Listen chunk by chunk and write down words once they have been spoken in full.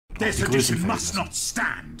Their sedition must not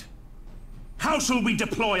stand. How shall we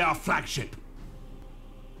deploy our flagship?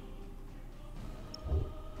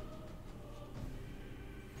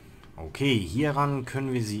 Okay, hieran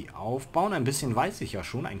können wir sie aufbauen. Ein bisschen weiß ich ja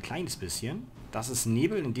schon, ein kleines bisschen. Das ist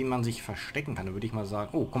Nebel, in dem man sich verstecken kann. Da würde ich mal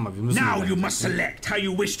sagen, oh, guck mal, wir müssen... Now you must select how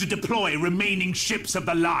you wish to deploy remaining ships of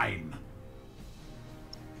the line.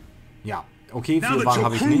 Ja, okay, Now viel that Wahl your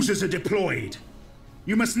habe ich nicht. cruisers are deployed,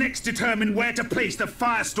 you must next determine where to place the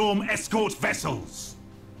Firestorm escort vessels.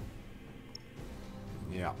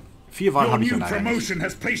 Ja, viel Wahl Your habe ich new leider nicht. promotion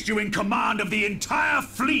has placed you in command of the entire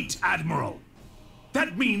fleet, Admiral.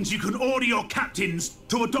 That means you can order your captains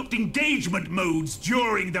to adopt engagement modes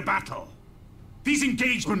during the battle. These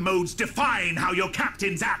engagement modes define how your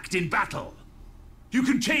captains act in battle. You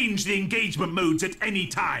can change the engagement modes at any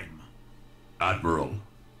time. Admiral,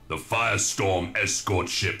 the Firestorm escort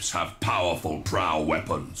ships have powerful prow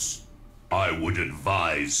weapons. I would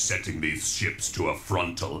advise setting these ships to a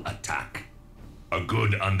frontal attack. A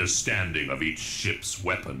good understanding of each ship's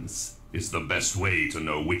weapons is the best way to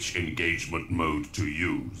know which engagement mode to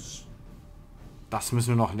use. Das müssen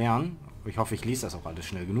wir noch lernen. Ich hoffe, ich lese das auch alles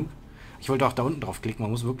schnell genug. Ich wollte auch da unten drauf klicken.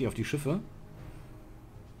 Man muss wirklich auf die Schiffe.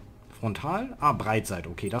 Frontal? Ah, Breitseite.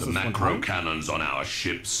 Okay, das ist macro frontal. cannons on our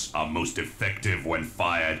ships are most effective when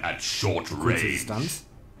fired at short Kurze range. Distanz.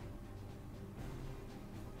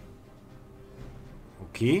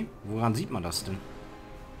 Okay, woran sieht man das denn?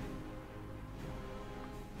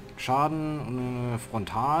 Schaden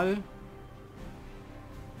frontal.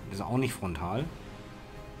 Ist auch nicht frontal.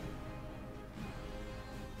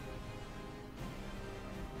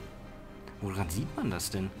 Woran sieht man das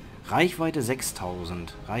denn? Reichweite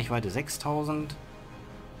 6000. Reichweite 6000.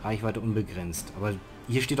 Reichweite unbegrenzt. Aber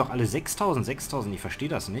hier steht doch alle 6000, 6000. Ich verstehe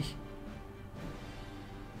das nicht.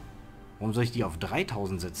 Warum soll ich die auf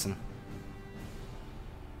 3000 setzen?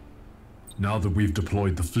 Now that we've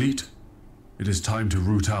deployed the fleet, it is time to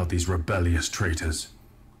root out these rebellious traitors.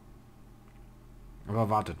 Aber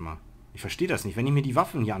wartet mal. Ich verstehe das nicht. Wenn ich mir die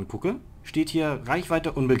Waffen hier angucke, steht hier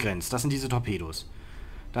Reichweite unbegrenzt. Das sind diese Torpedos.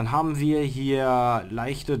 Dann haben wir hier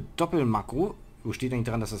leichte Doppelmakro. Wo steht eigentlich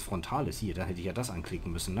dran, dass das frontal ist? Hier, da hätte ich ja das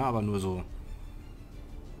anklicken müssen, ne? Aber nur so.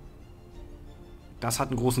 Das hat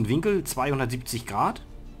einen großen Winkel, 270 Grad.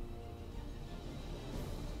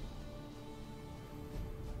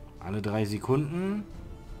 Alle 3 Sekunden.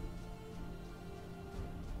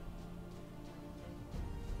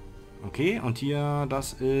 Okay, und hier,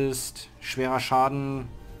 das ist schwerer Schaden,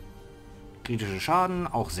 kritische Schaden,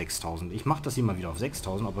 auch 6000. Ich mache das hier mal wieder auf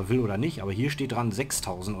 6000, ob er will oder nicht, aber hier steht dran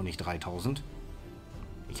 6000 und nicht 3000.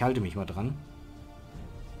 Ich halte mich mal dran.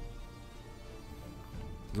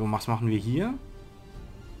 So, was machen wir hier?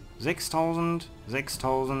 6000,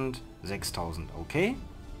 6000, 6000, okay.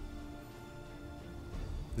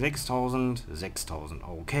 6000, 6000,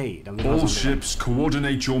 okay. Dann All ships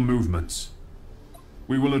coordinate your movements.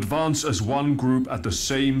 We will advance as one group at the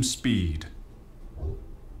same speed.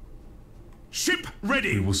 Ship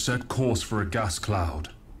ready! We will set course for a gas cloud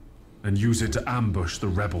and use it to ambush the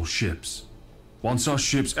rebel ships. Once our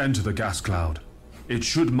ships enter the gas cloud, it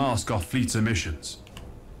should mask our fleet's emissions.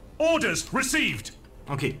 Orders received!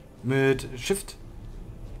 Okay, mit Shift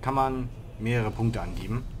kann man mehrere Punkte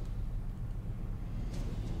angeben.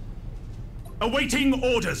 Awaiting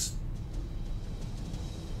orders!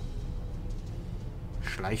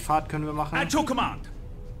 Schleichfahrt können wir machen. At your command!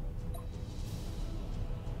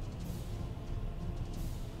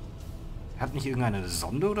 Hat nicht irgendeine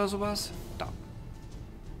Sonde oder sowas? Da.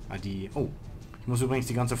 Ah, die... Oh. Ich muss übrigens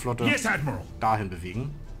die ganze Flotte Yes, Admiral! dahin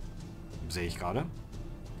bewegen. Sehe ich gerade.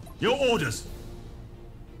 Your orders!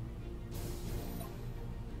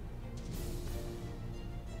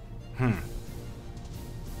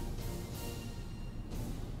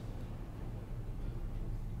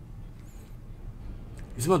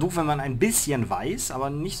 Ist immer doof, wenn man ein bisschen weiß, aber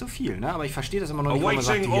nicht so viel, ne? Aber ich verstehe das immer noch nicht, wenn man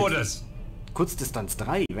sagt, orders. Kurzdistanz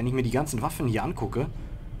 3. Wenn ich mir die ganzen Waffen hier angucke,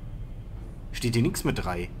 steht hier nichts mit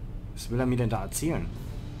 3. Was will er mir denn da erzählen?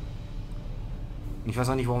 Ich weiß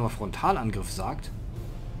auch nicht, warum er Frontalangriff sagt.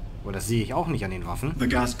 Aber das sehe ich auch nicht an den Waffen. The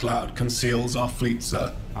gas cloud conceals our fleet,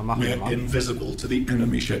 sir. machen wir We're mal. invisible to the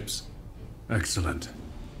enemy ships. Excellent.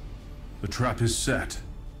 The trap is set.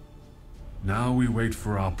 Now we wait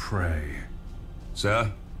for our prey.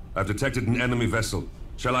 Sir, I've detected an enemy vessel.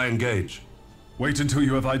 Shall I engage? Wait until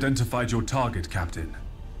you have identified your target, Captain.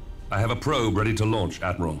 I have a probe ready to launch,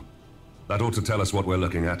 Admiral. That ought to tell us what we're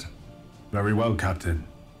looking at. Very well, Captain.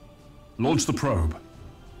 Launch the probe.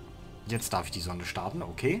 Jetzt darf ich die Sonde starten,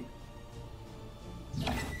 okay.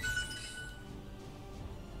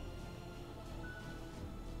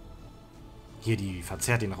 Hier, die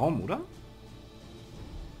verzerrt den Raum, oder?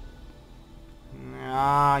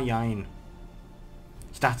 Ja, jein.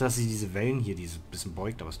 Ich dachte, dass sie diese Wellen hier, diese bisschen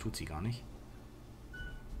beugt, aber das tut sie gar nicht.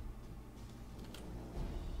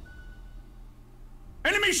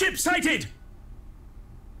 Enemy ship sighted!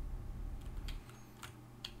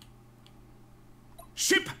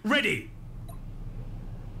 Ship ready!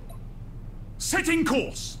 Setting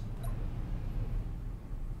course!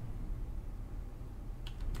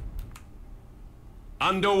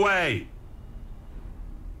 Underway!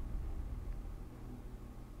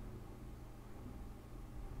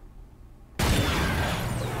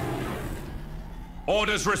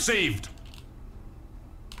 Orders received!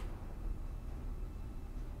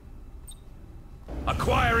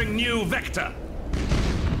 Acquiring new vector!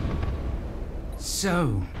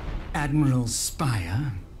 So, Admiral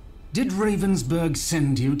Spire, did Ravensburg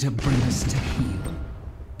send you to bring us to heel?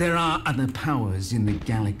 There are other powers in the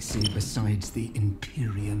galaxy besides the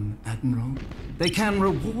Imperium, Admiral. They can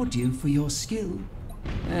reward you for your skill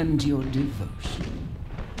and your devotion.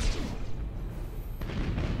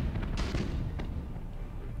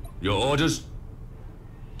 Your orders?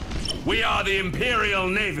 We are the Imperial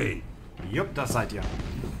Navy! Jupp, das seid ihr.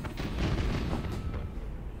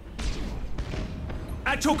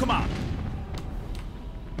 At your command!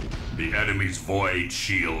 The enemy's void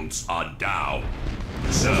shields are down.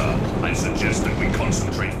 Sir, I suggest that we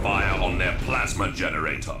concentrate fire on their plasma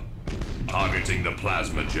generator. Targeting the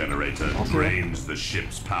plasma generator drains the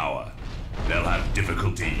ship's power. They'll have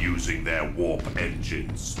difficulty using their warp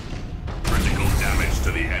engines. Critical damage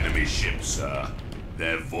to the enemy ship, sir.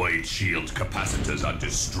 Their void shield capacitors are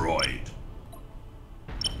destroyed.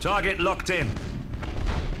 Target locked in.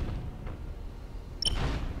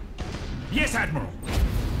 Yes, Admiral!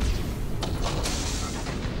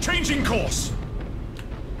 Changing course!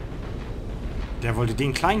 Der wollte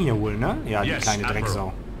den Kleinen hier holen, ne? Ja, die Yes, kleine Admiral.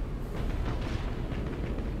 Drecksau.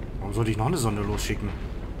 Warum sollte ich noch eine Sonde losschicken?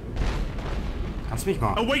 Kannst mich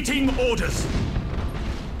mal. Awaiting orders!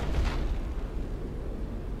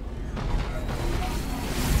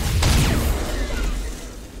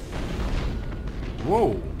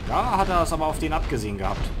 Wow, da hat er es aber auf den abgesehen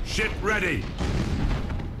gehabt. Ship ready!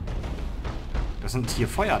 Das sind hier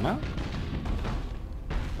Feuer, ne?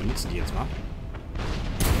 Benutzen die jetzt mal.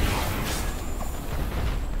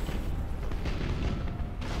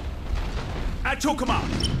 At your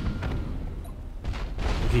command!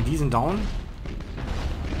 Okay, die sind down.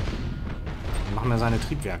 Dann machen wir seine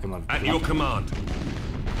Triebwerke mal. At your command.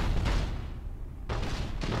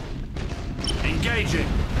 Engaging.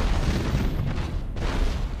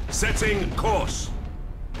 Setting course.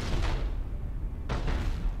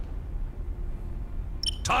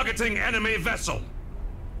 Targeting enemy vessel.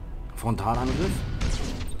 Frontalangriff.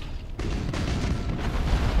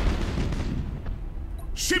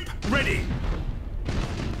 Ship ready!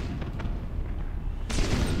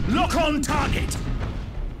 Lock on target!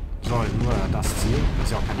 So, nur das Ziel.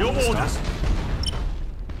 Ist ja auch kein Your anderes orders!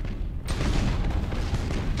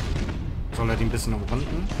 da. Soll er die ein bisschen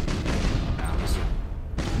umrunden? Ja, müsste.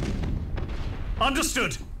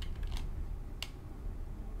 Understood!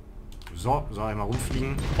 So, einmal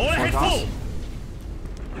rumfliegen. All ahead Vollgas. full!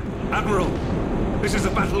 Admiral, this is a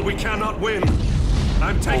battle we cannot win.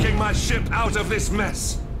 I'm taking my ship out of this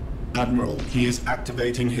mess. Admiral, he is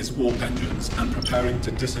activating his warp engines and preparing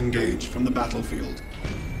to disengage from the battlefield.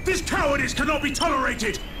 This cowardice cannot be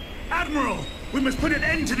tolerated! Admiral, we must put an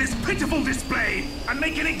end to this pitiful display and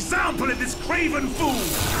make an example of this craven fool!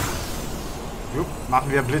 Jupp, machen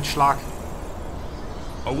wir Blitzschlag.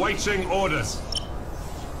 Awaiting orders.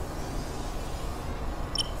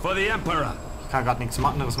 For the Emperor. Ich kann gerade nichts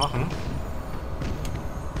anderes machen.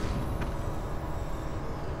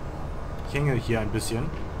 Ich hänge hier ein bisschen.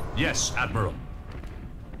 Yes, Admiral.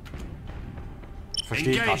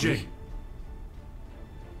 Verstehe ich gerade Engaging. nicht.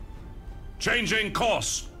 Changing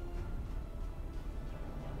course.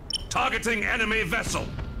 Targeting enemy vessel.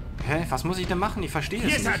 Hä? Was muss ich denn machen? Ich verstehe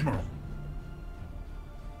es Yes, nicht. Admiral!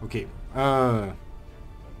 Okay.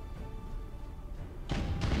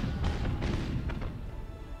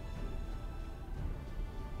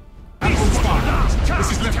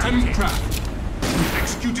 This is Lieutenant Kraft. We've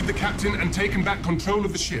executed the captain and taken back control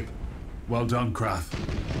of the ship. Well done, Krath.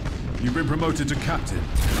 You've been promoted to captain.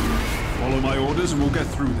 Follow my orders and we'll get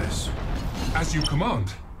through this. As you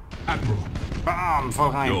command, Admiral. Bam,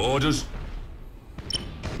 voll rein. Your orders.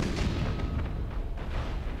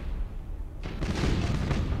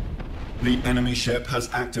 The enemy ship has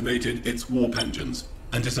activated its warp engines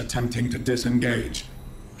and is attempting to disengage.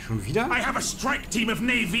 Schon wieder? I have a strike team of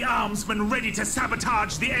Navy armsmen ready to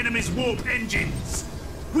sabotage the enemy's warp engines!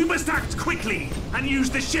 We must act quickly and use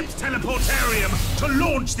the ship's teleportarium to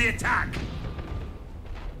launch the attack.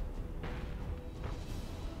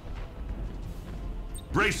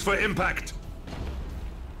 Brace for impact.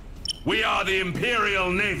 We are the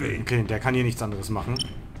Imperial Navy. Okay, der kann hier nichts anderes machen.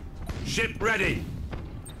 Ship ready.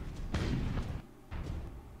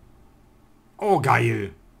 Oh,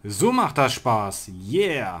 geil. So macht das Spaß.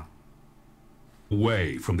 Yeah.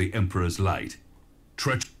 Away from the Emperor's light.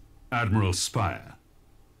 Admiral Spire.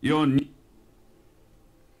 Your...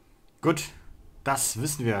 Gut, das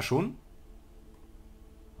wissen wir ja schon.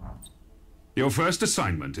 Your first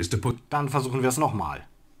assignment is to put... Dann versuchen wir es nochmal.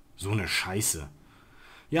 So eine Scheiße.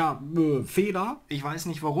 Ja, Fehler. Ich weiß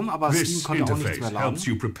nicht warum, aber Steam This konnte auch nichts mehr interface laden. helps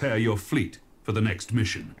you prepare your fleet for the next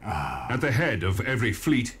mission. At the head of every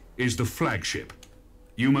fleet is the flagship.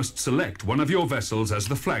 You must select one of your vessels as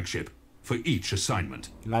the flagship for each assignment.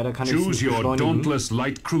 Leider kann ich Choose nicht your beschleunigen. dauntless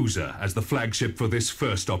light cruiser as the flagship for this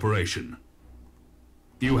first operation.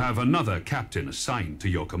 You have another captain assigned to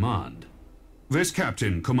your command. This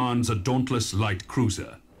captain commands a dauntless light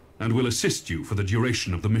cruiser and will assist you for the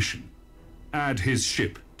duration of the mission. Add his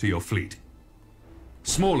ship to your fleet.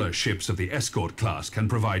 Smaller ships of the escort class can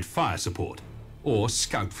provide fire support or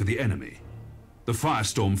scout for the enemy. The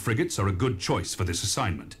Firestorm frigates are a good choice for this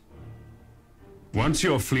assignment. Once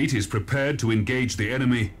your fleet is prepared to engage the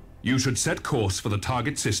enemy, you should set course for the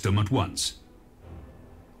target system at once.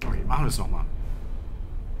 Okay, machen wir es nochmal.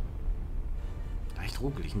 Leicht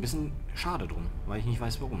ruckelig. Ein bisschen schade drum, weil ich nicht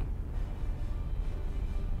weiß warum.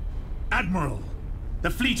 Admiral, the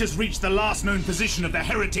fleet has reached the last known position of the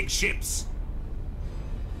heretic ships.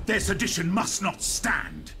 Their sedition must not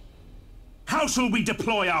stand. How shall we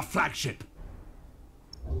deploy our flagship?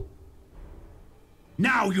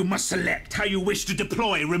 Now you must select how you wish to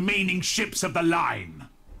deploy remaining ships of the line.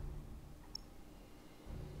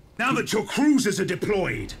 Now that your cruisers are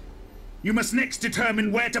deployed, you must next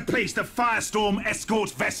determine where to place the Firestorm escort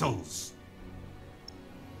vessels.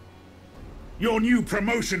 Your new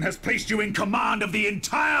promotion has placed you in command of the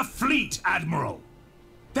entire fleet, Admiral.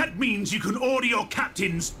 That means you can order your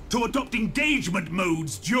captains to adopt engagement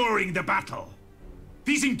modes during the battle.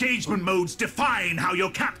 These engagement modes define how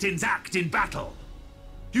your captains act in battle.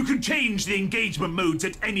 You can change the engagement modes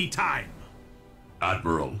at any time.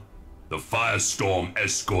 Admiral, the Firestorm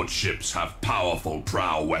escort ships have powerful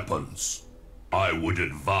prow weapons. I would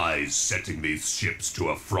advise setting these ships to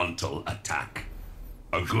a frontal attack.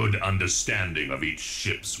 A good understanding of each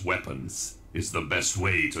ship's weapons is the best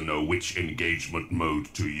way to know which engagement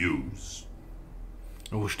mode to use.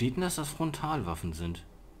 Wo steht denn, dass das Frontalwaffen sind?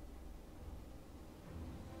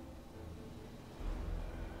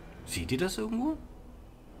 Seht ihr das irgendwo?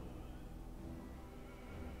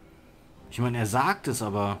 Ich meine, er sagt es,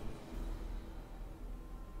 aber...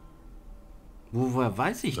 Woher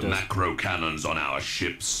weiß ich The das? macro cannons on our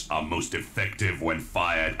ships are most effective when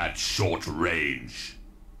fired at short range.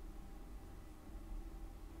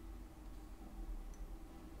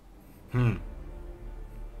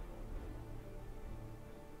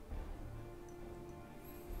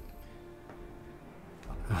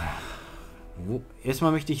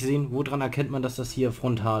 Erstmal möchte ich sehen, woran erkennt man, dass das hier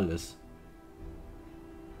frontal ist.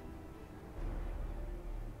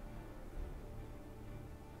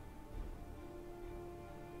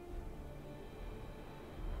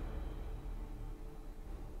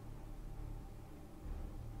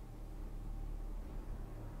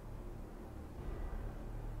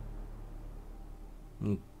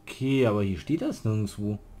 Okay, aber hier steht das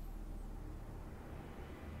nirgendwo.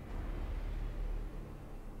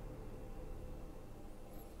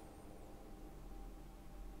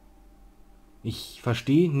 Ich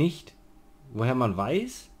verstehe nicht, woher man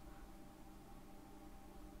weiß,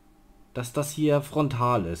 dass das hier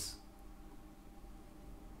frontal ist.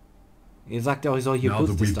 Ihr sagt ja auch, ich soll hier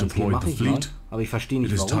Kurzdistanz gehen, mache ich mal, aber ich verstehe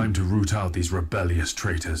nicht warum.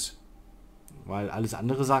 Weil alles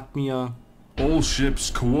andere sagt mir... All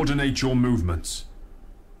ships coordinate your movements.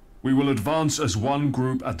 We will advance as one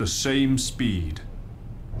group at the same speed.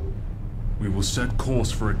 We will set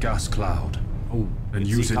course for a gas cloud. Oh, and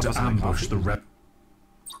use it to ambush the rebel.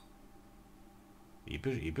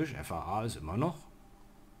 Episch, episch. FAA ist immer noch.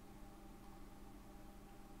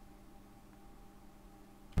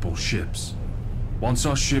 Ships. Once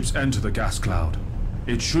our ships enter the gas cloud,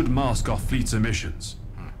 it should mask our fleet's emissions.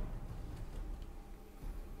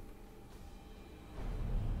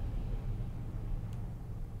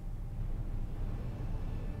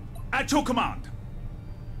 At your command.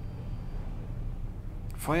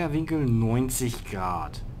 Feuerwinkel 90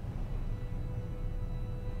 Grad.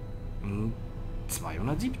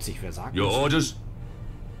 270, wer sagt Your das? orders?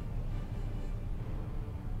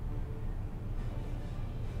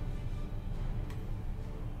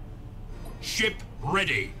 Ship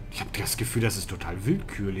ready. Ich habe das Gefühl, das ist total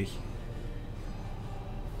willkürlich.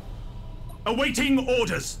 Awaiting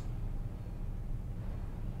orders.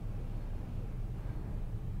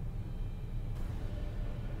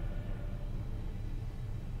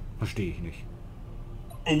 Verstehe ich nicht.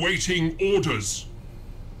 Awaiting orders.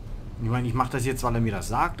 Ich meine, ich mache das jetzt, weil er mir das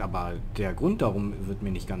sagt, aber der Grund darum wird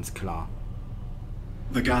mir nicht ganz klar.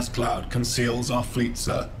 The gas cloud conceals our fleet,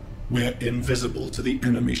 sir. We're invisible to the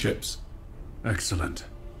enemy ships. Excellent.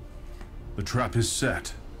 The trap is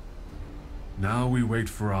set. Now we wait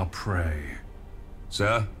for our prey.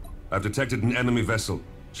 Sir, I've detected an enemy vessel.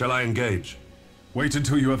 Shall I engage? Wait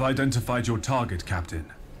until you have identified your target, Captain.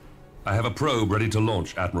 I have a probe ready to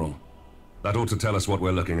launch, Admiral. That ought to tell us what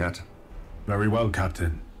we're looking at. Very well,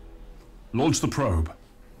 Captain. Launch the probe.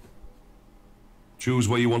 Choose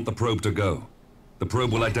where you want the probe to go. The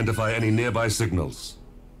probe will identify any nearby signals.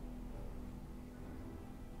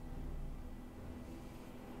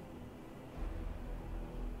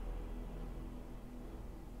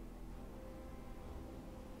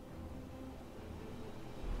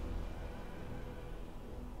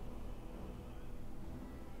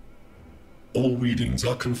 All readings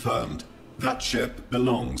are confirmed. That ship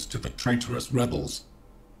belongs to the traitorous rebels.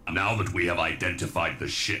 Now that we have identified the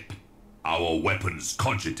ship, our weapons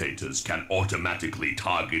cogitators can automatically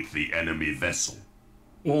target the enemy vessel.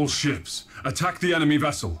 All ships, attack the enemy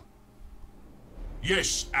vessel.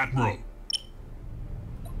 Yes, Admiral.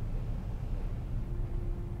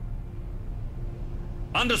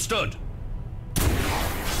 Understood.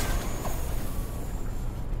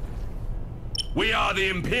 We are the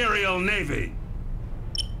Imperial Navy.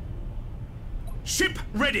 Ship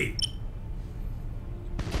ready.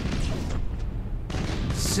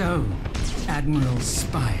 So, Admiral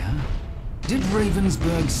Spire, did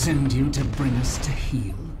Ravensburg send you to bring us to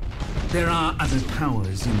heel? There are other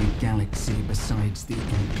powers in the galaxy besides the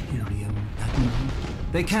Imperium, Admiral.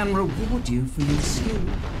 They can reward you for your skill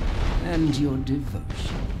and your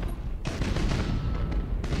devotion.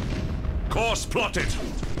 Course plotted.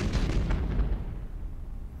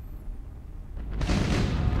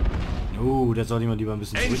 Oh, da sollte man lieber ein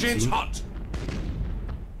bisschen Engines zurückziehen. hot.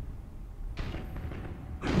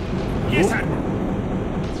 Yes, Admiral.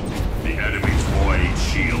 The enemy's void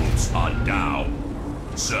shields are down.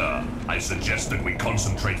 Sir, I suggest that we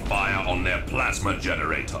concentrate fire on their plasma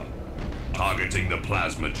generator. Targeting the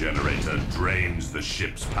plasma generator drains the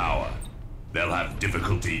ship's power. They'll have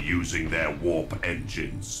difficulty using their warp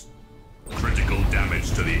engines. Critical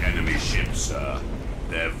damage to the enemy ship, sir.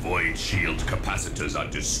 Their void shield capacitors are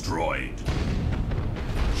destroyed.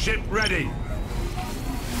 Ship ready!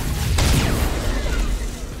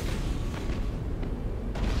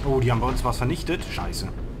 Oh, die haben bei uns was vernichtet. Scheiße.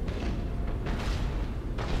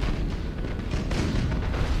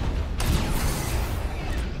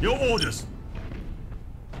 Your orders.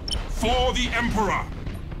 For the Emperor.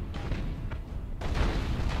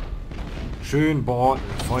 Schön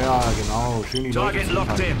Feuer, genau. Schön die Leute Target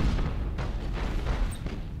locked in.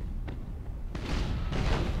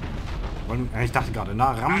 Ich dachte gerade,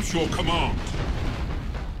 na, Ram. At your command.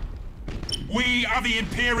 We are the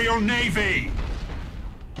Imperial Navy.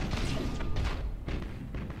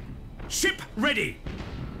 Ship ready.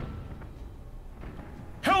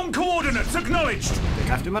 Helm coordinates acknowledged. Der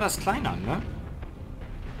greift immer das Kleine an, ne?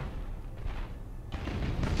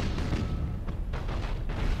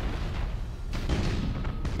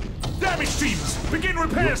 Damage teams, begin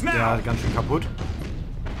repairs now. Ja, ganz schön kaputt.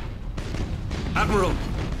 Admiral,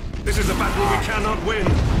 this is a battle we cannot win.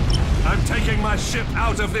 I'm taking my ship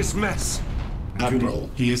out of this mess. Admiral,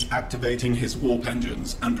 he is activating his warp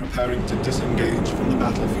engines and preparing to disengage from the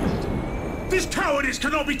battlefield. This cowardice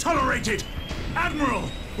cannot be tolerated. Admiral,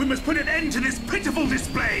 we must put an end to this pitiful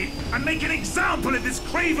display and make an example of this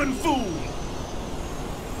craven fool.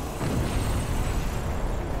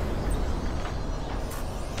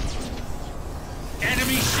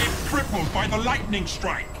 Enemy ship crippled by the lightning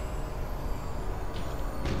strike.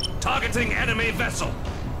 Targeting enemy vessel.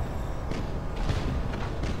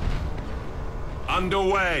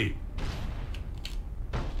 Underway.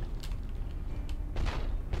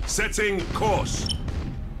 Setting course.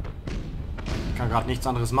 Kann gerade nichts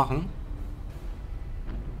anderes machen.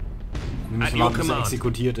 Wir At müssen your warten, bis er command.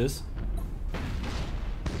 exekutiert ist.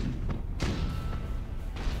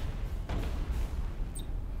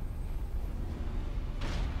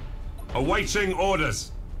 Awaiting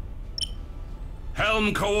orders.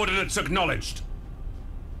 Helm coordinates acknowledged.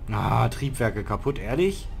 Ah, Triebwerke kaputt,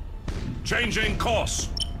 ehrlich? Changing course.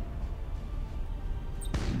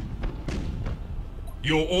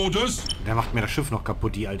 Your orders? Der macht mir das Schiff noch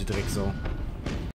kaputt, die alte Drecksau.